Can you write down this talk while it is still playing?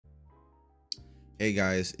Hey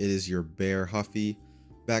guys, it is your bear Huffy,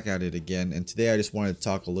 back at it again, and today I just wanted to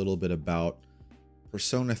talk a little bit about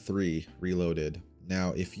Persona 3 Reloaded.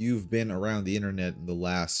 Now, if you've been around the internet in the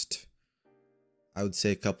last, I would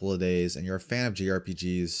say, couple of days, and you're a fan of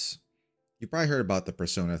JRPGs, you probably heard about the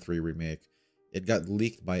Persona 3 remake. It got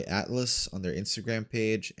leaked by Atlas on their Instagram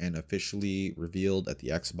page and officially revealed at the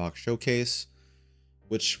Xbox showcase,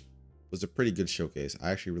 which was a pretty good showcase.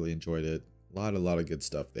 I actually really enjoyed it. A lot of good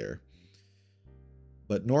stuff there.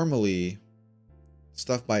 But normally,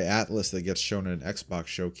 stuff by Atlas that gets shown in an Xbox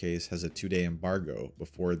showcase has a 2-day embargo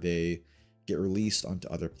before they get released onto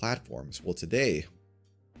other platforms. Well, today,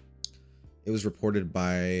 it was reported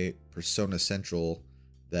by Persona Central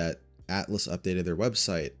that Atlas updated their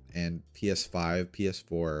website and PS5,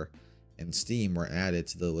 PS4, and Steam were added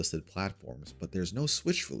to the listed platforms, but there's no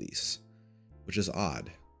Switch release, which is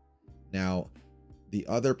odd. Now, the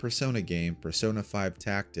other Persona game, Persona 5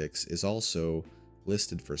 Tactics, is also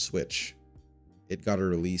listed for Switch. It got a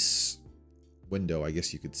release window, I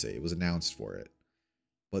guess you could say. It was announced for it.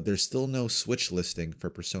 But there's still no Switch listing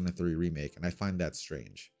for Persona 3 Remake, and I find that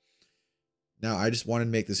strange. Now, I just wanted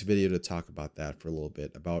to make this video to talk about that for a little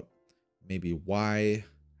bit, about maybe why,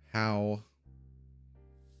 how.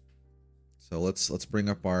 So let's bring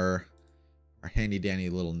up our handy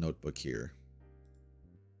dandy little notebook here.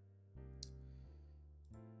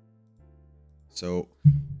 So,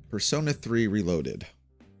 Persona 3 Reloaded,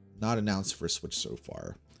 not announced for Switch so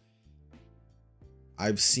far.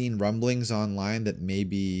 I've seen rumblings online that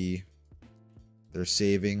maybe they're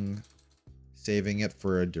saving it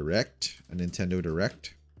for a Direct, a Nintendo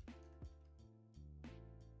Direct.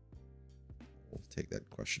 We'll take that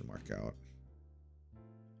question mark out.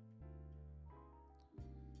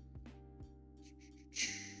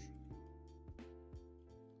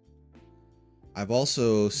 I've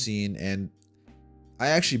also seen, and I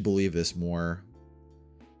actually believe this more,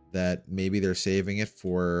 that maybe they're saving it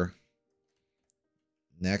for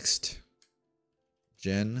next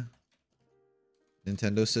gen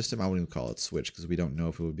Nintendo system. I wouldn't even call it Switch because we don't know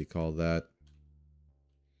if it would be called that.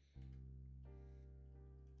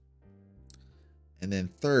 And then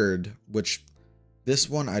third, which this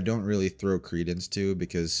one I don't really throw credence to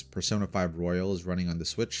because Persona 5 Royal is running on the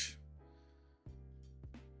Switch.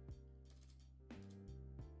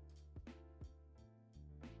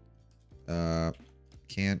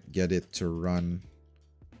 Can't get it to run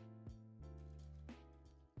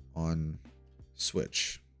on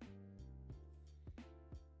Switch.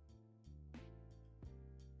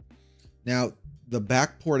 Now, the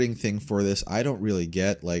backporting thing for this, I don't really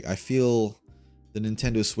get. Like, I feel the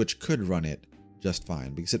Nintendo Switch could run it just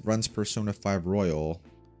fine because it runs Persona 5 Royal.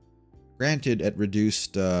 Granted, at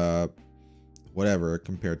reduced whatever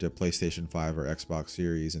compared to PlayStation 5 or Xbox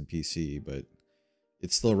Series and PC, but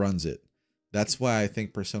it still runs it. That's why I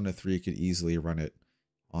think Persona 3 could easily run it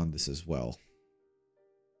on this as well.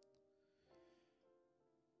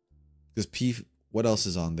 Because what else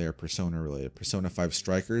is on there Persona related? Persona 5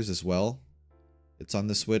 Strikers as well. It's on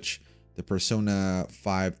the Switch. The Persona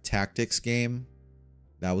 5 Tactics game,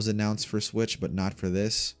 that was announced for Switch, but not for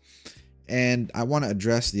this. And I want to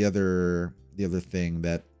address the other thing,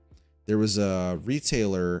 that there was a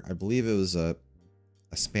retailer, I believe it was a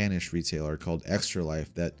Spanish retailer called Extra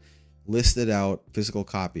Life, that listed out physical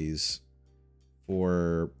copies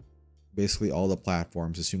for basically all the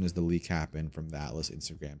platforms as soon as the leak happened from the Atlas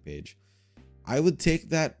Instagram page. I would take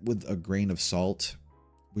that with a grain of salt.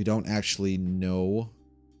 We don't actually know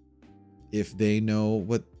if they know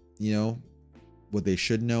what, what they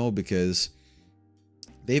should know, because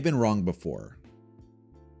they've been wrong before.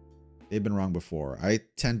 I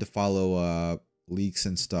tend to follow leaks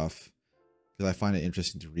and stuff because I find it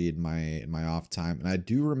interesting to read in my off time. And I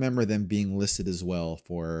do remember them being listed as well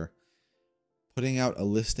for putting out a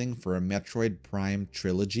listing for a Metroid Prime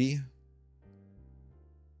trilogy.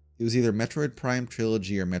 It was either Metroid Prime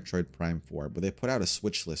Trilogy or Metroid Prime 4, but they put out a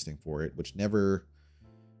Switch listing for it, which never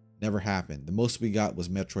happened. The most we got was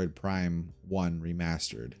Metroid Prime 1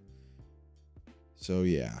 Remastered. So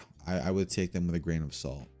yeah, I would take them with a grain of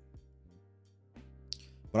salt.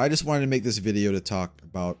 But I just wanted to make this video to talk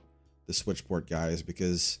about the Switch port, guys,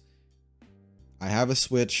 because I have a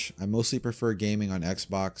Switch. I mostly prefer gaming on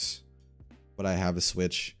Xbox, but I have a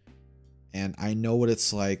Switch. And I know what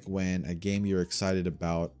it's like when a game you're excited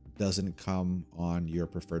about doesn't come on your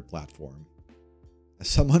preferred platform. As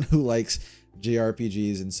someone who likes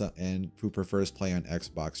JRPGs and who prefers play on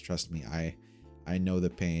Xbox, trust me, I know the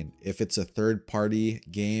pain. If it's a third-party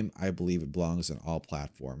game, I believe it belongs on all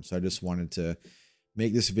platforms. So I just wanted to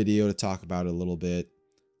make this video to talk about it a little bit.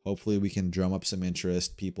 Hopefully we can drum up some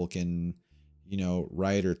interest. People can, you know,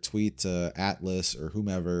 write or tweet to Atlas or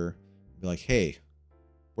whomever, be like, hey,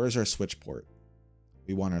 where's our Switch port?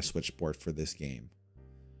 We want our Switch port for this game.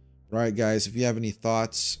 All right, guys, if you have any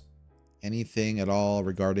thoughts, anything at all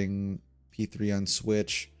regarding P3 on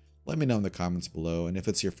Switch, let me know in the comments below. And if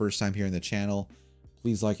it's your first time here in the channel,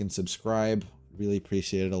 please like and subscribe. Really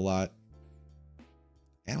appreciate it a lot.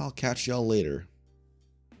 And I'll catch y'all later.